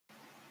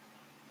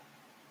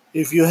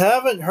If you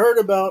haven't heard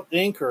about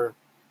Anchor,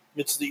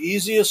 it's the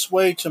easiest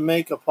way to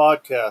make a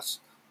podcast.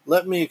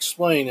 Let me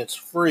explain, it's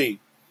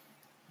free.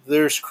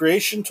 There's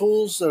creation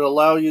tools that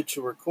allow you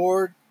to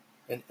record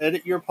and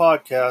edit your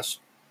podcast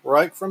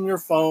right from your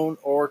phone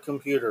or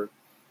computer.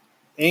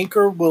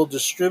 Anchor will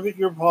distribute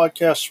your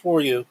podcast for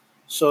you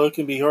so it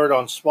can be heard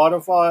on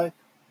Spotify,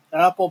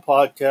 Apple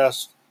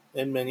Podcasts,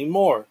 and many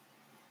more.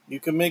 You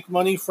can make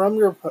money from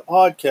your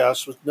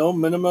podcast with no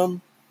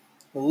minimum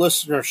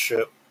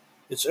listenership.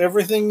 It's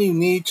everything you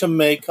need to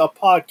make a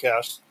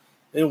podcast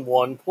in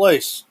one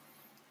place.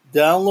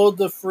 Download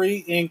the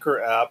free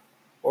Anchor app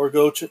or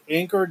go to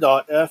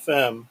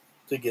anchor.fm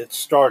to get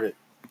started.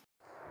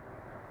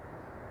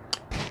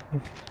 I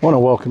want to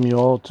welcome you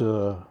all to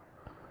a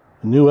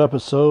new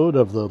episode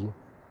of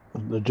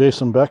the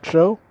Jason Beck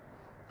Show.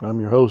 I'm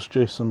your host,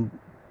 Jason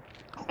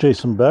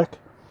Beck.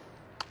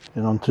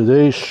 And on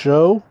today's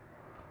show,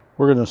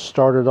 we're going to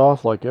start it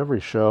off like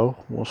every show.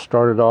 We'll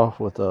start it off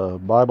with a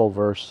Bible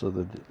verse of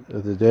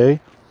the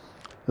day.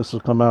 This will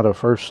come out of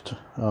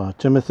 1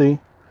 Timothy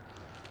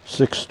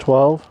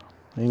 6:12,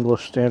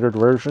 English Standard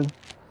Version.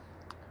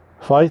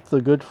 Fight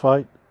the good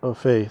fight of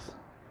faith.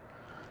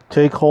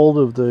 Take hold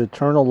of the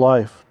eternal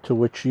life to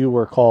which you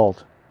were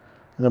called,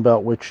 and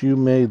about which you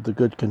made the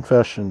good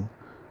confession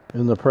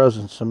in the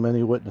presence of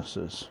many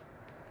witnesses.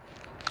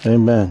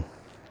 Amen.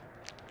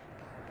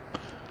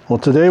 Well,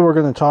 today we're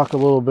going to talk a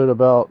little bit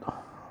about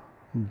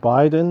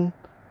Biden.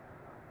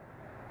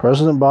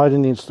 President Biden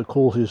needs to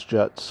cool his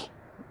jets.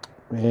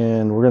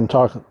 And we're going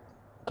to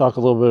talk a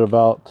little bit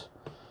about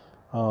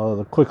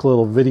the quick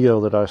little video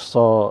that I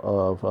saw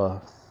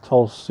of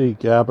Tulsi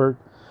Gabbard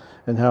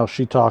and how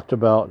she talked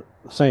about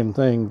the same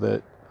thing,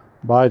 that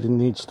Biden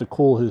needs to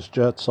cool his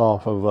jets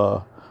off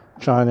of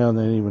China and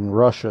then even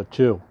Russia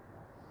too.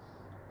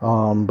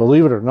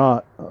 Believe it or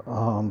not,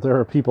 there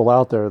are people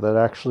out there that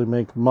actually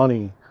make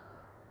money,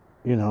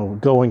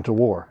 going to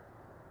war.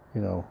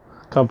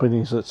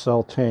 Companies that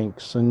sell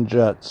tanks and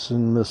jets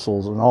and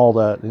missiles and all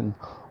that, and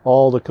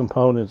all the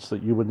components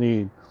that you would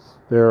need.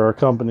 There are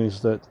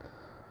companies that,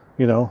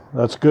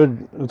 that's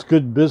good. It's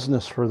good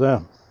business for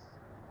them.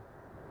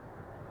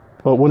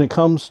 But when it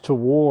comes to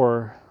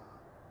war,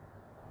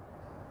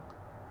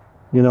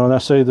 and I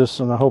say this,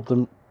 and I hope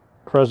the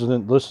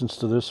president listens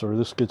to this, or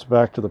this gets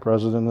back to the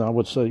president, and I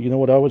would say,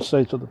 what I would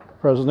say to the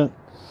president?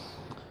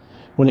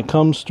 When it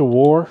comes to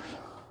war,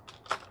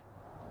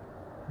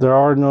 there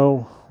are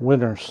no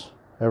winners.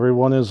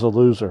 Everyone is a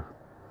loser,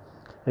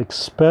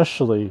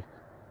 especially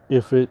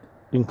if it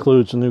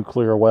includes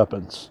nuclear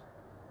weapons.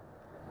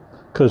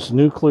 Because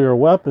nuclear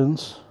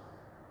weapons,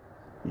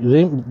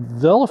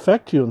 they'll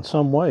affect you in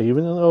some way.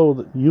 Even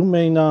though you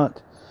may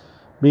not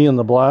be in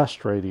the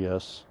blast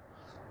radius,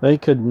 they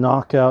could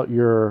knock out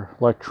your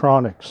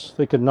electronics.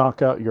 They could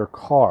knock out your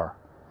car.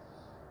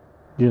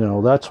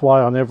 That's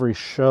why on every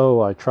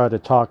show I try to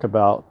talk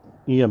about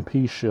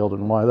EMP shield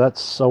and why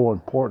that's so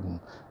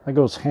important. That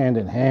goes hand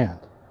in hand.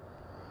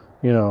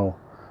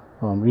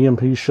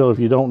 EMP shield, if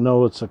you don't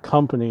know, it's a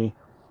company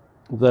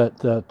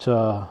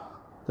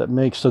that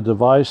makes a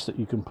device that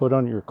you can put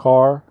on your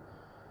car,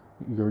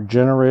 your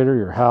generator,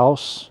 your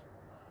house,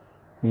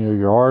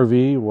 your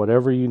RV,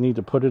 whatever you need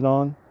to put it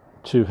on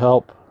to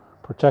help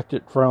protect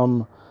it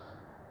from,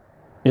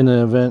 in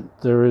the event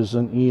there is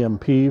an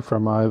EMP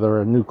from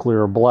either a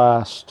nuclear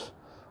blast,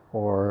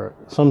 or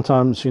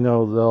sometimes,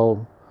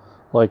 they'll,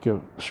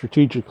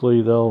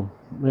 strategically, they'll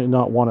may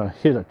not want to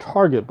hit a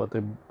target, but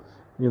the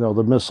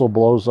missile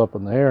blows up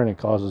in the air and it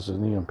causes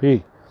an EMP.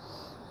 It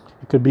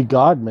could be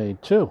God made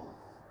too.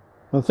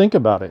 And think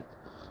about it.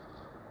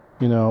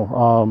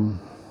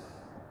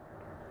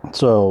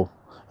 So,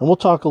 and we'll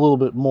talk a little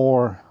bit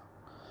more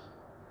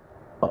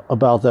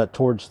about that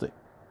towards the,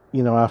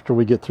 after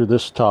we get through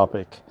this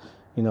topic.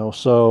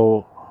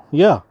 So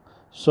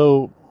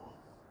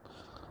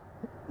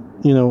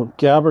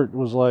Gabbard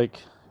was like,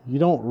 you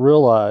don't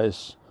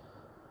realize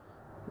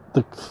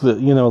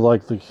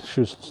she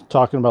was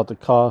talking about the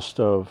cost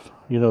of,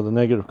 the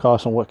negative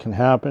cost and what can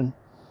happen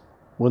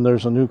when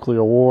there's a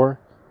nuclear war.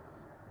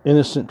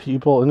 Innocent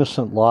people,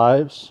 innocent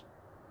lives.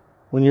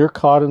 When you're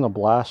caught in a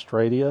blast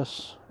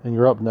radius and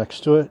you're up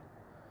next to it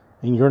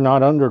and you're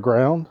not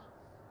underground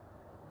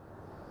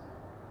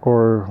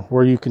or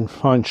where you can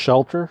find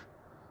shelter,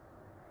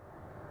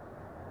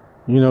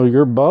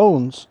 your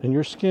bones and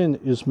your skin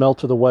is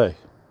melted away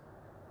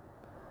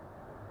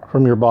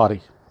from your body.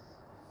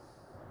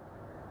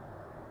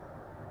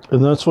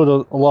 And that's what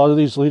a lot of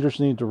these leaders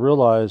need to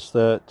realize,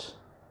 that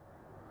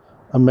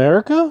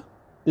America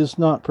is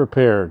not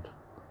prepared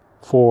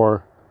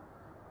for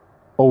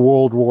a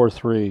World War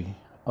III,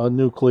 a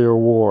nuclear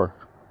war,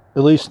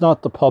 at least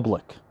not the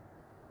public.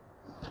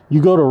 You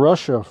go to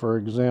Russia, for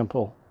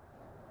example,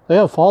 they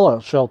have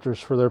fallout shelters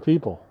for their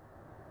people.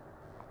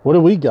 What do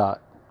we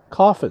got?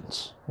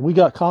 Coffins. We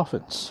got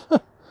coffins.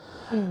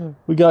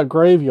 We got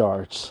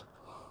graveyards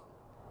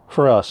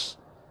for us.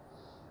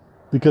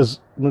 Because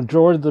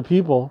majority of the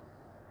people,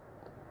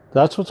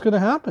 that's what's going to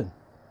happen.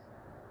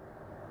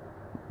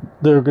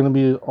 There are going to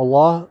be a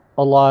lot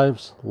of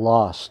lives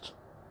lost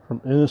from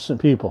innocent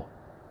people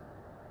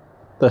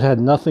that had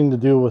nothing to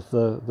do with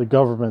the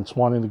governments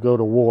wanting to go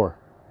to war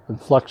and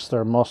flex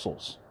their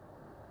muscles.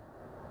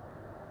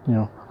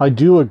 I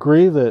do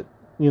agree that,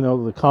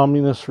 the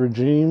communist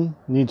regime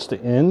needs to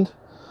end,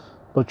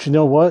 but you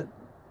know what?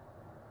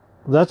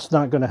 That's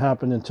not going to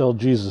happen until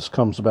Jesus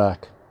comes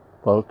back,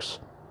 folks.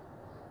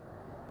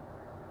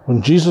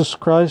 When Jesus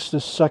Christ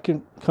is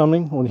second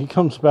coming, when he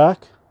comes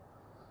back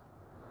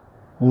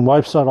and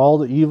wipes out all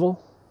the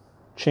evil,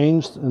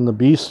 chains, and the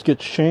beast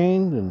gets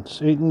chained and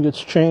Satan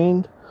gets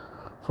chained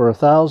for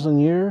 1,000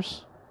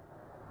 years,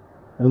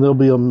 and there'll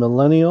be a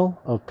millennial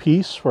of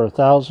peace for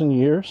 1,000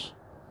 years.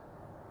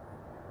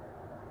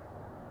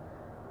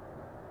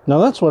 Now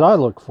that's what I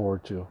look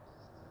forward to.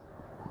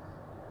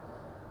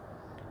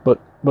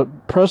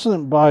 But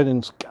President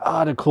Biden's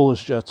got to cool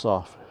his jets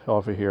off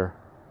of here.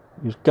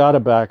 He's got to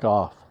back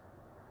off.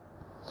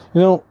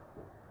 And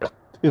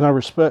I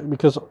respect,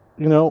 because,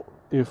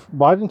 if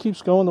Biden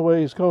keeps going the way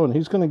he's going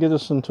to get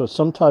us into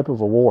some type of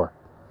a war.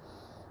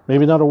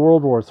 Maybe not a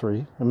World War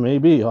III. It may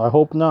be. I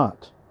hope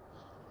not.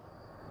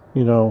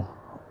 And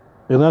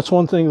that's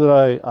one thing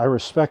that I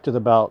respected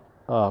about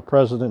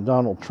President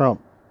Donald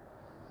Trump,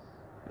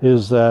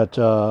 is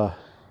that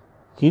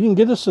he didn't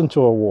get us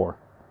into a war.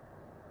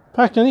 In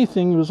fact,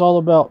 anything, it was all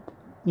about,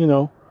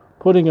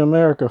 putting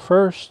America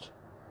first.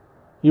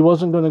 He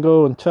wasn't going to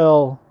go and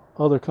tell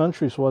other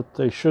countries what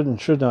they should and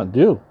should not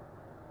do.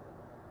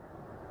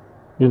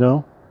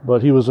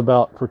 But he was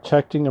about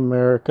protecting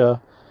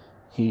America.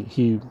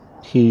 He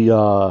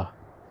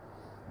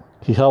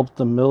helped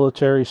the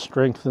military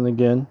strengthen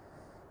again.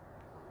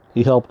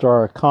 He helped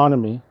our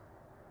economy.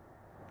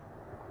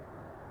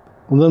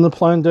 And then the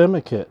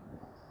pandemic hit.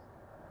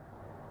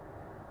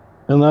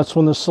 And that's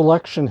when the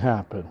selection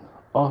happened.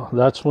 Oh,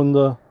 that's when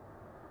the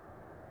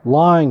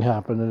lying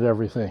happened and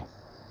everything.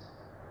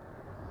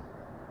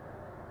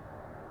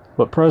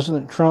 But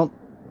President Trump,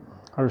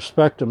 I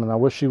respect him, and I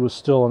wish he was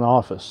still in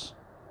office.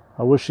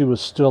 I wish he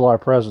was still our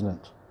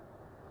president.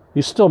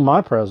 He's still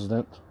my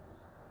president.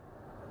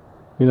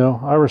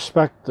 I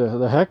respect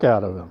the heck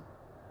out of him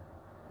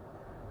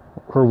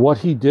for what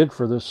he did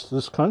for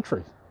this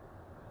country.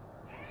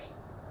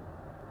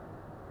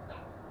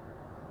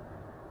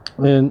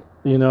 And,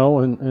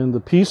 and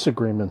the peace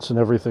agreements and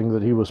everything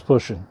that he was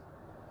pushing.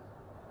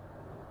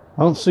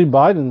 I don't see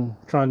Biden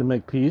trying to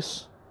make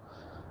peace.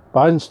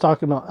 Biden's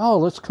talking about,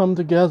 let's come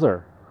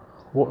together.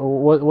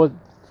 What?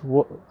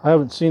 I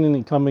haven't seen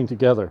any coming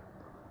together.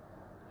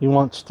 He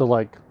wants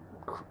to,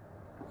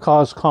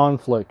 cause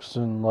conflicts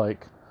in,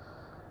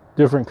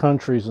 different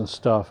countries and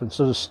stuff,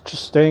 instead of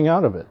just staying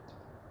out of it.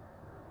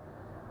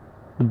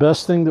 The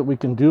best thing that we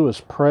can do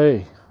is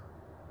pray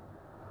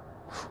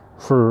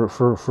for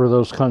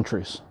those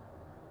countries.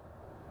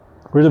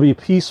 We're to be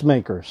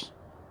peacemakers,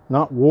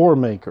 not war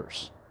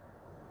makers.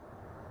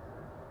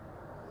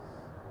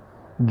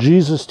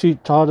 Jesus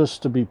taught us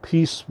to be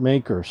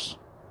peacemakers.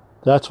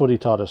 That's what he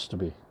taught us to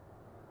be.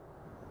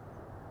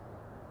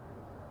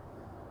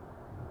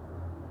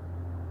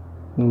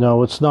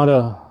 No, it's not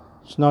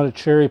a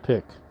cherry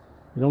pick.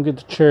 You don't get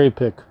to cherry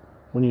pick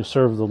when you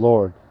serve the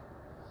Lord.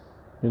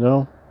 You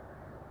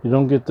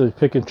don't get to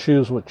pick and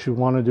choose what you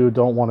want to do,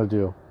 don't want to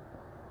do.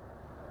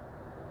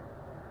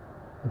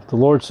 If the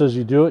Lord says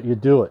you do it, you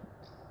do it.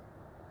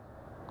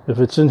 If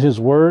it's in his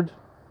word,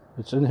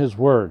 it's in his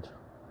word.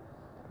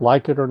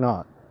 Like it or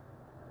not.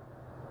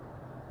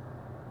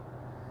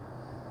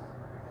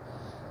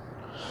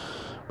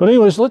 But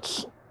anyways,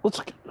 let's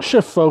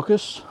shift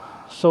focus.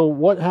 So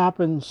what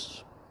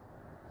happens?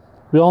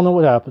 We all know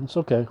what happens.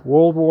 Okay,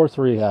 World War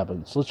III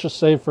happens. Let's just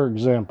say, for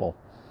example,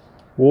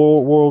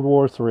 World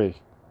War III.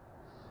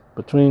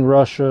 Between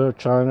Russia,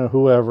 China,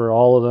 whoever,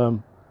 all of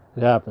them,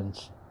 it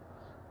happens.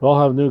 We all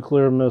have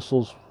nuclear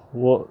missiles.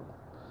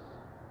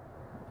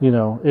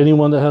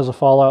 Anyone that has a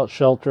fallout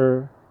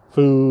shelter,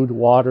 food,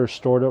 water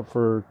stored up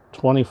for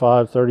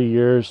 25, 30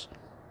 years,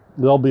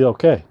 they'll be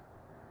okay.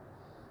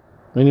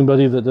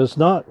 Anybody that does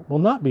not will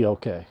not be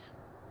okay.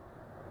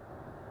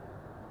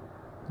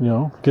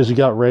 Because you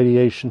got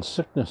radiation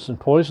sickness and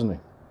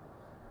poisoning.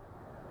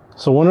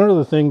 So one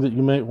other thing that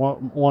you may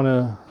want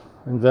to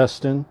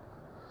invest in,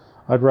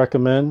 I'd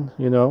recommend,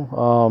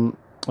 and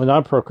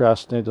I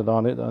procrastinated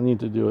on it, I need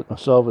to do it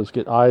myself, is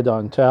get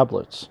iodine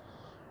tablets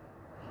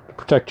to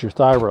protect your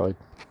thyroid.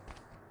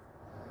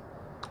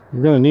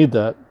 You're going to need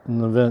that in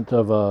the event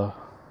of a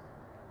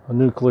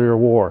nuclear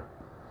war.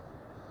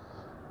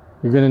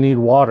 You're going to need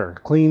water,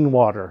 clean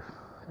water,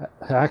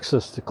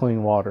 access to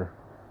clean water.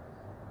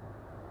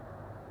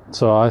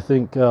 So I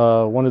think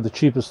one of the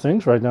cheapest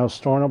things right now is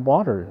storing up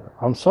water.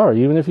 I'm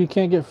sorry, even if you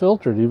can't get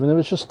filtered, even if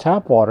it's just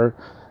tap water,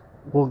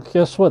 well,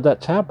 guess what? That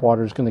tap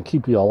water is going to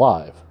keep you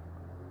alive.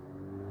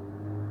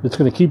 It's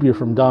going to keep you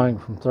from dying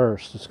from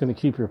thirst. It's going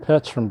to keep your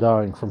pets from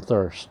dying from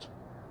thirst.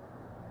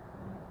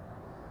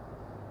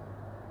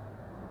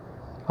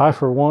 I,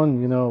 for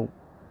one,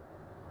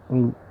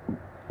 I'm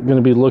going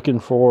to be looking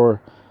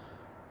for,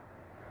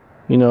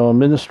 a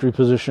ministry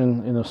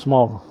position in a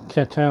small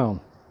town.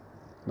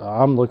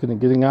 I'm looking at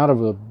getting out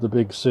of the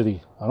big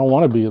city. I don't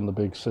want to be in the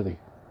big city.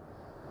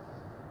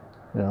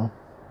 You know,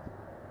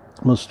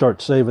 I'm going to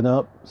start saving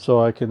up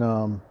so I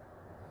can,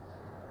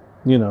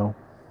 you know,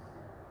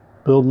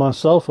 build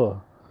myself a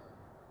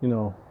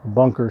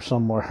bunker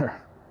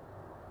somewhere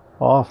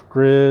off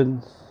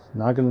grid.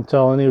 Not going to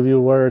tell any of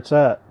you where it's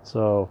at,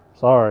 so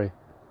sorry.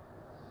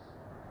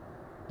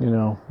 You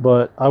know,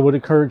 but I would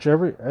encourage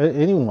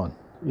anyone,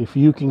 if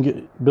you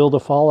can build a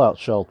fallout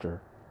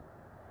shelter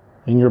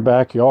in your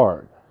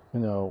backyard, you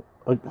know,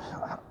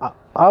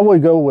 I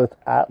would go with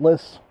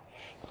Atlas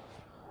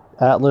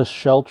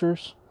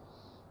Shelters.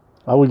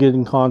 I would get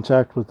in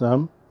contact with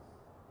them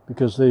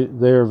because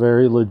they are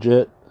very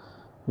legit.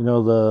 You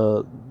know,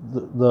 the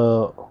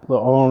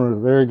owner, a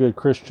very good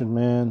Christian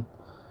man.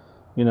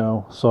 You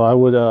know, so I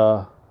would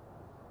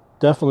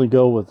definitely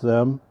go with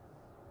them.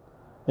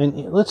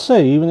 And let's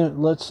say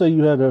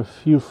you had a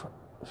few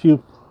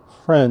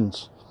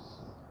friends,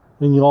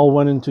 and you all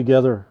went in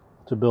together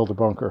to build a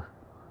bunker,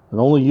 and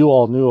only you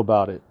all knew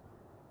about it.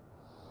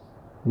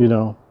 You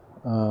know,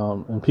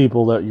 and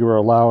people that you were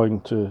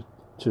allowing to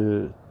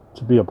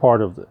be a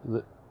part of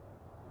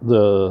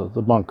the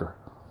bunker.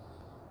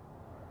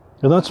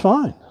 And that's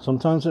fine.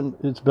 Sometimes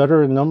it's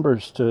better in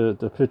numbers to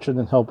pitch in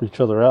and help each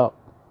other out.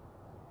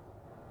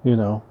 You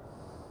know,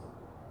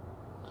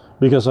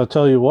 because I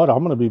tell you what, I'm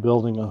going to be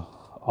building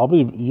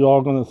you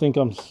all going to think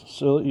I'm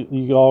silly.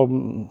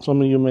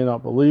 Some of you may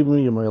not believe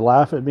me. You may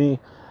laugh at me,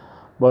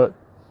 but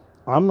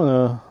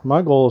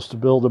my goal is to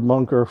build a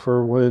bunker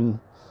for when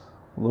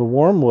the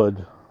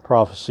Wormwood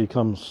prophecy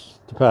comes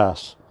to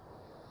pass.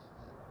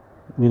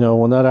 You know,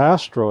 when that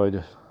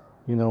asteroid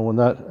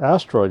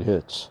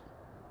hits.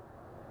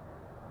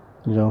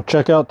 You know,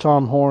 check out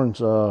Tom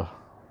Horn's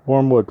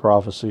Wormwood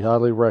prophecy.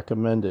 Highly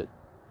recommend it.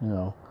 You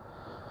know,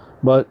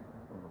 but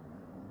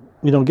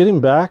you know,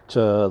 getting back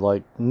to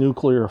like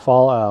nuclear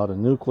fallout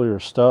and nuclear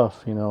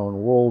stuff, you know, and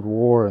World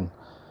War, and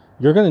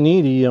you're going to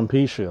need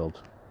EMP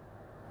shield.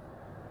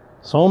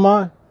 So am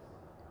I.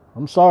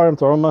 I'm sorry, I'm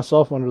throwing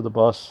myself under the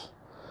bus.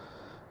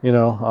 You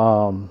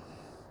know,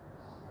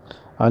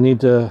 I need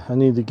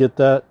to get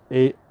that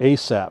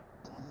ASAP.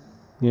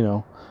 You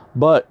know,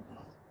 but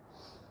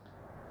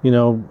you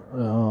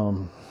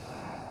know,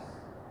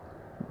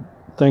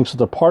 thanks to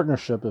the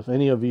partnership, if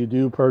any of you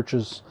do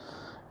purchase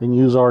and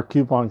use our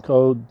coupon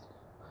code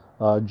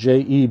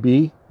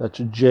JEB, that's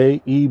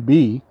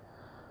JEB,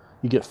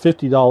 you get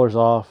 $50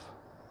 off.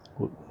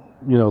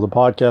 You know, the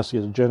podcast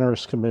gets a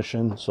generous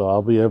commission, so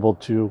I'll be able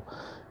to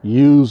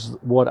use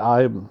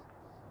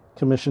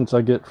commissions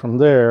I get from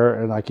there,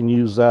 and I can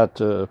use that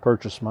to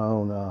purchase my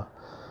own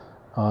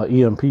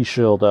EMP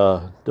shield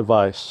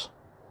device.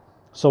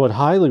 So I'd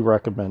highly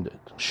recommend it.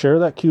 Share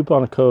that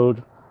coupon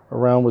code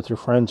around with your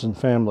friends and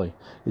family.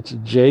 It's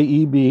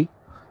JEB.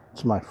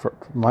 It's my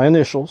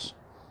initials.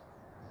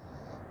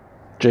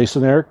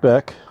 Jason Eric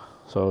Beck.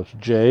 So it's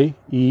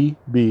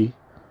JEB. You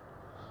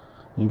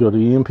can go to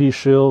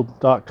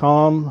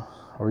EMPshield.com,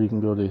 or you can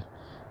go to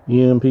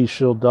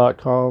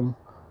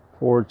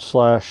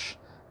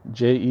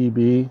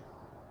EMPshield.com/JEB.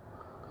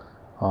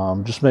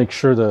 Just make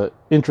sure to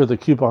enter the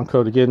coupon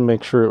code again,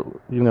 make sure it,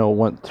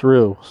 went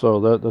through.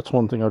 So that's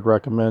one thing I'd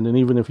recommend. And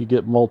even if you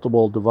get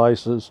multiple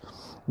devices,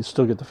 you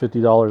still get the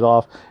 $50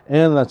 off.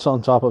 And that's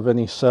on top of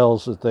any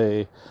sales that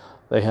they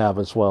have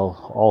as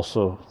well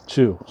also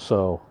too.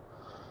 So,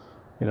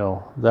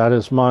 that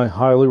is my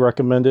highly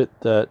recommended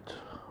that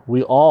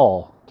we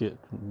all get,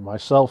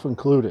 myself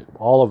included,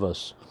 all of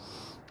us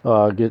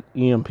get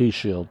EMP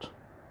Shield.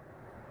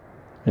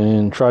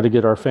 And try to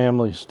get our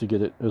families to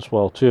get it as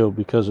well too,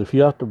 because if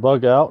you have to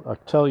bug out, I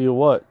tell you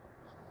what,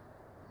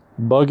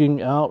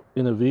 bugging out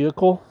in a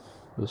vehicle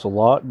is a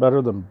lot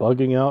better than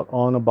bugging out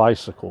on a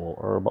bicycle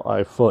or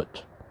by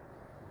foot.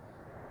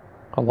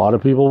 A lot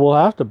of people will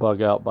have to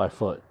bug out by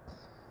foot.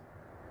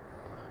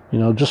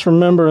 Just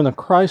remember, in a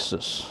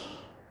crisis,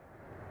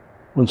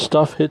 when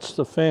stuff hits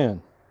the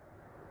fan,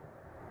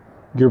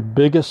 your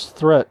biggest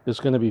threat is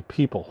going to be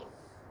people.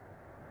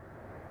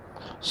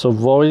 So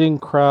avoiding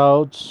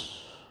crowds,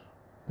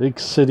 big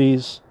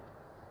cities,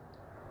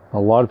 a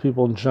lot of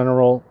people in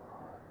general,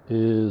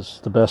 is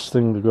the best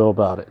thing to go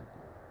about it.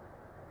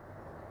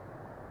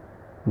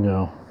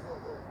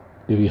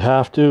 If you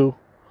have to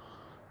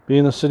be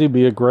in the city,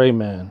 be a gray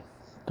man.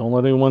 Don't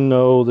let anyone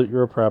know that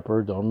you're a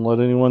prepper. Don't let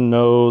anyone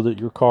know that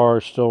your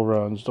car still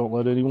runs. Don't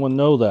let anyone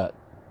know that.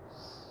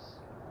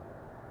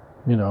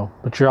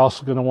 But you're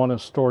also going to want to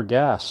store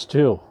gas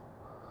too.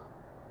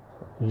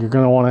 You're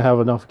going to want to have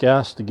enough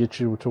gas to get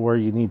you to where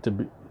you need to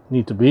be.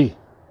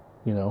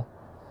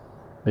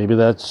 Maybe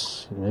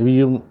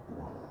you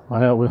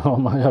might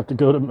have to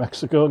go to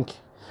Mexico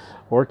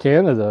or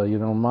Canada,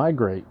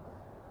 migrate,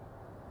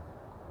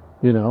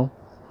 or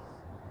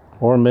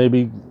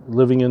maybe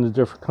living in a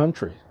different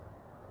country.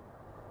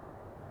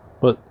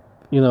 But,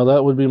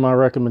 that would be my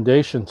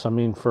recommendations. I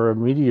mean, for a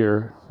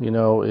meteor,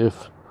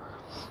 if,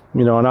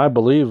 and I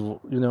believe,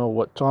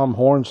 what Tom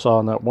Horn saw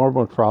in that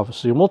Wormwood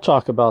prophecy, and we'll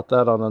talk about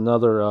that on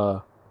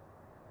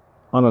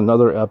on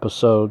another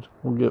episode.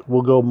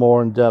 We'll go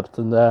more in depth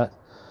in that.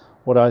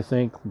 What I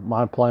think,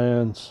 my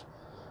plans,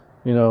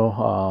 like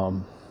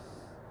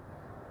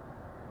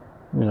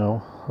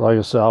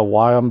I said,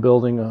 why I'm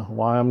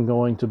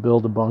going to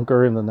build a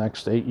bunker in the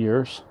next 8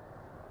 years.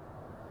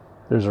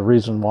 There's a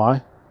reason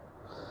why.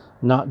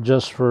 Not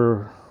just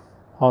for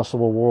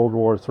possible World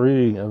War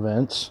III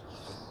events,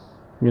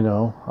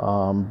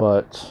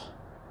 but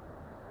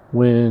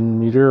when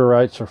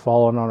meteorites are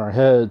falling on our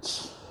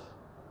heads,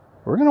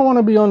 we're going to want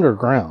to be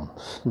underground,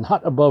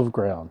 not above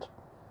ground.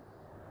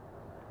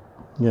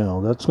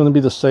 That's going to be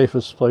the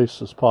safest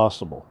place as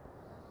possible.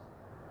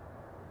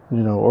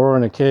 Or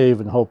in a cave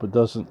and hope it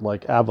doesn't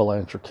like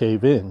avalanche or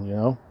cave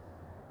in,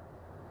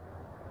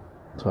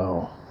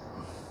 So,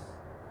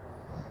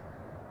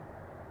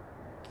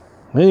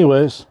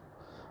 anyways,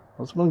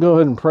 let's go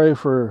ahead and pray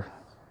for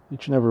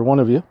each and every one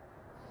of you.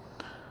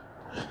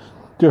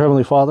 Dear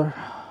Heavenly Father,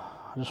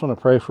 I just want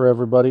to pray for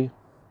everybody.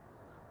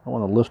 I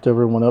want to lift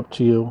everyone up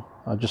to you.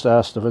 I just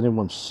asked if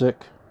anyone's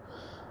sick.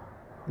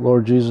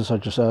 Lord Jesus, I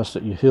just ask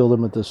that you heal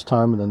them at this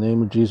time. In the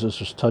name of Jesus,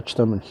 just touch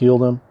them and heal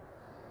them.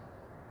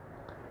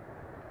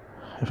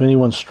 If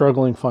anyone's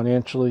struggling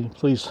financially,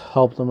 please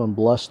help them and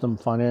bless them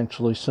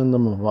financially. Send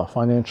them a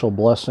financial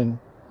blessing.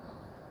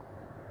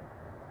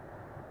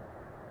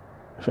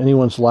 If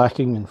anyone's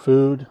lacking in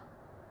food,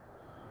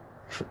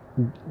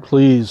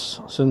 please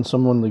send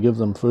someone to give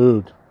them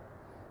food.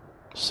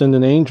 Send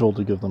an angel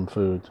to give them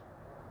food.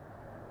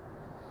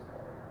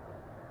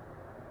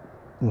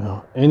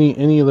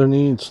 Any of their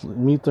needs,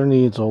 meet their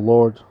needs, oh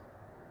Lord.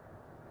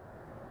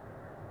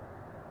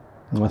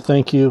 And I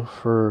thank you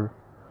for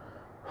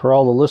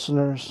all the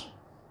listeners.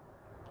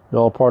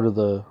 You're all part of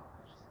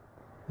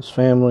this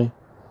family.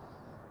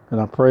 And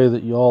I pray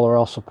that you all are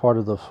also part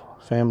of the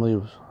family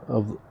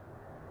of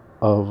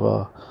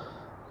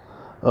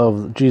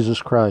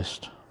Jesus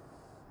Christ.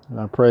 And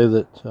I pray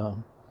that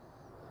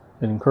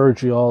and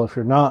encourage you all, if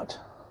you're not,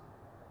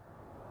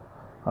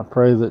 I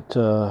pray that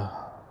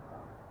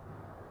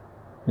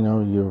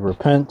you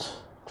repent,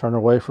 turn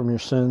away from your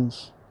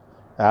sins,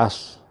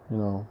 ask,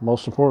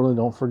 most importantly,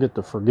 don't forget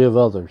to forgive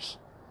others.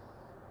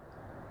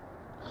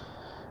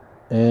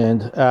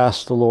 And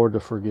ask the Lord to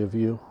forgive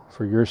you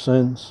for your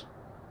sins.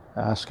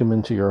 Ask Him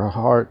into your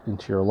heart,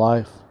 into your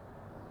life.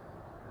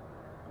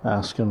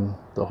 Ask Him,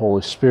 the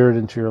Holy Spirit,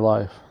 into your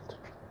life to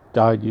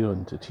guide you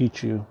and to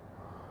teach you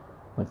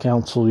and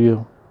counsel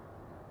you.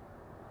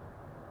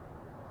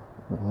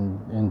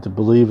 And to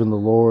believe in the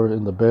Lord,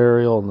 in the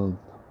burial and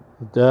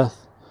the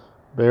death,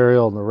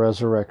 burial, and the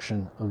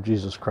resurrection of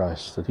Jesus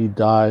Christ. That He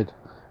died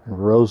and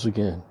rose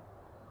again.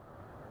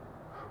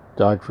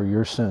 Died for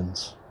your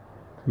sins.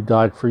 He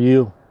died for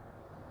you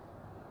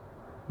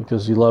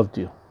because He loved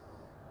you.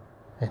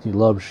 And He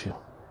loves you.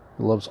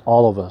 He loves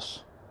all of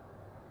us.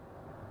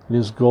 And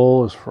His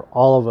goal is for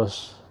all of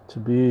us to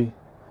be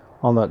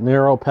on that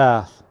narrow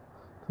path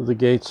to the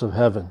gates of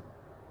heaven.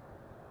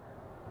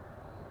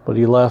 But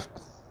He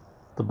left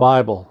the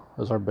Bible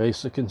as our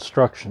basic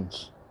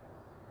instructions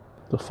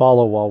to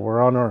follow while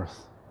we're on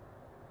earth,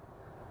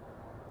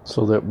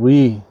 so that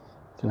we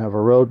can have a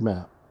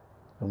roadmap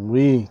and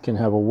we can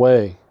have a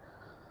way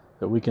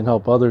that we can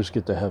help others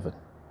get to heaven,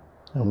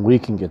 and we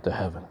can get to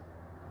heaven.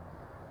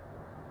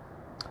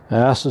 I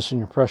ask this in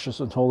your precious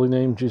and holy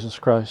name, Jesus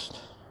Christ.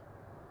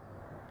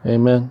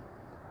 Amen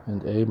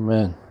and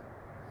amen.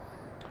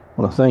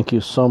 I want to thank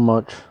you so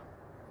much,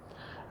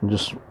 and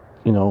just,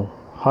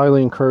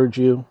 highly encourage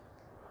you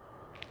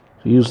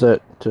to use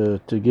that to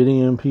get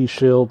EMP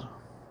Shield.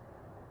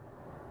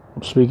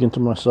 I'm speaking to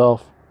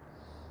myself.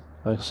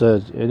 Like I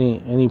said,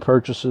 any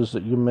purchases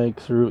that you make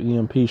through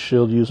EMP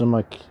Shield using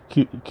my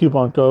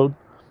coupon code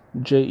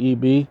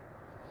JEB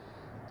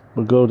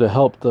will go to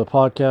help the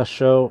podcast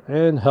show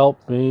and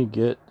help me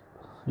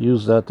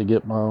use that to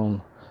get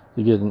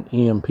an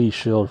EMP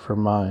Shield for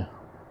my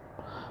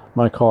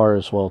car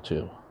as well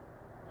too.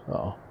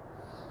 So,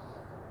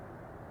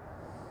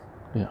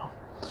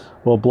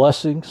 well,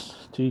 blessings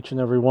to each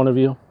and every one of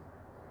you.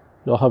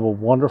 Y'all have a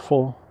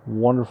wonderful,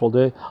 wonderful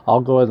day.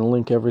 I'll go ahead and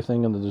link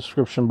everything in the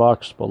description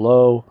box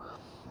below.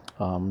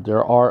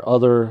 There are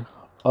other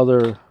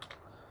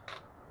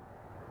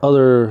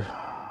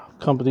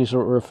companies that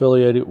we're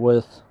affiliated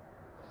with.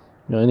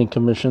 Any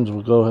commissions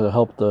will go ahead and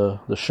help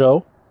the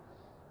show.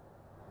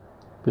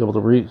 Be able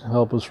to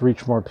help us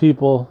reach more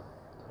people.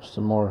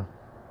 Some more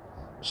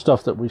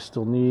stuff that we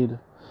still need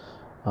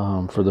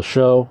for the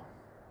show.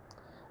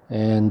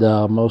 And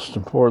most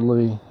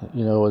importantly,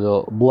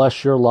 it'll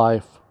bless your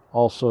life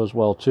also as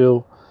well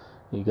too.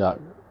 You got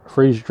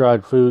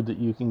freeze-dried food that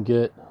you can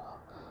get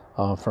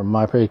from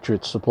My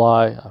Patriot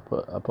Supply.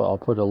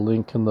 I'll put a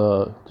link in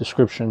the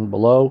description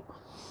below.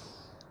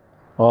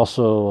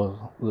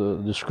 Also, the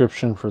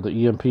description for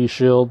the EMP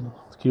Shield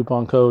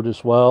coupon code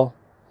as well.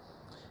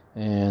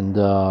 And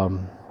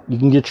you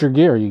can get your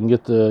gear. You can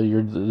get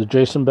the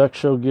Jason Beck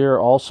Show gear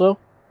also.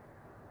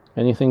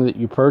 Anything that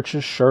you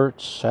purchase,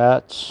 shirts,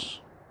 hats,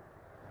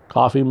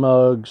 coffee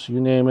mugs,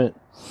 you name it,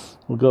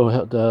 will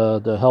go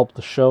to help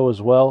the show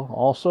as well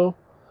also.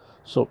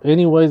 So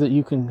any way that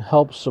you can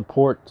help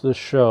support this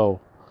show,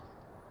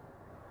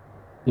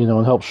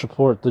 and help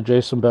support the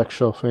Jason Beck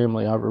Show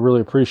family, I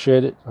really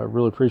appreciate it. I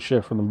really appreciate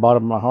it from the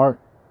bottom of my heart,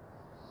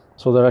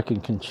 so that I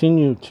can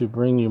continue to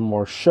bring you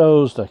more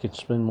shows, that I can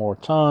spend more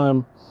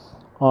time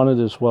on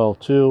it as well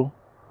too.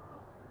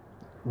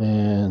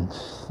 And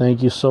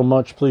thank you so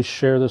much. Please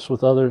share this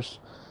with others.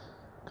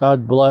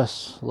 God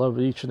bless. Love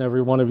each and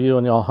every one of you,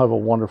 and y'all have a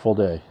wonderful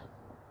day.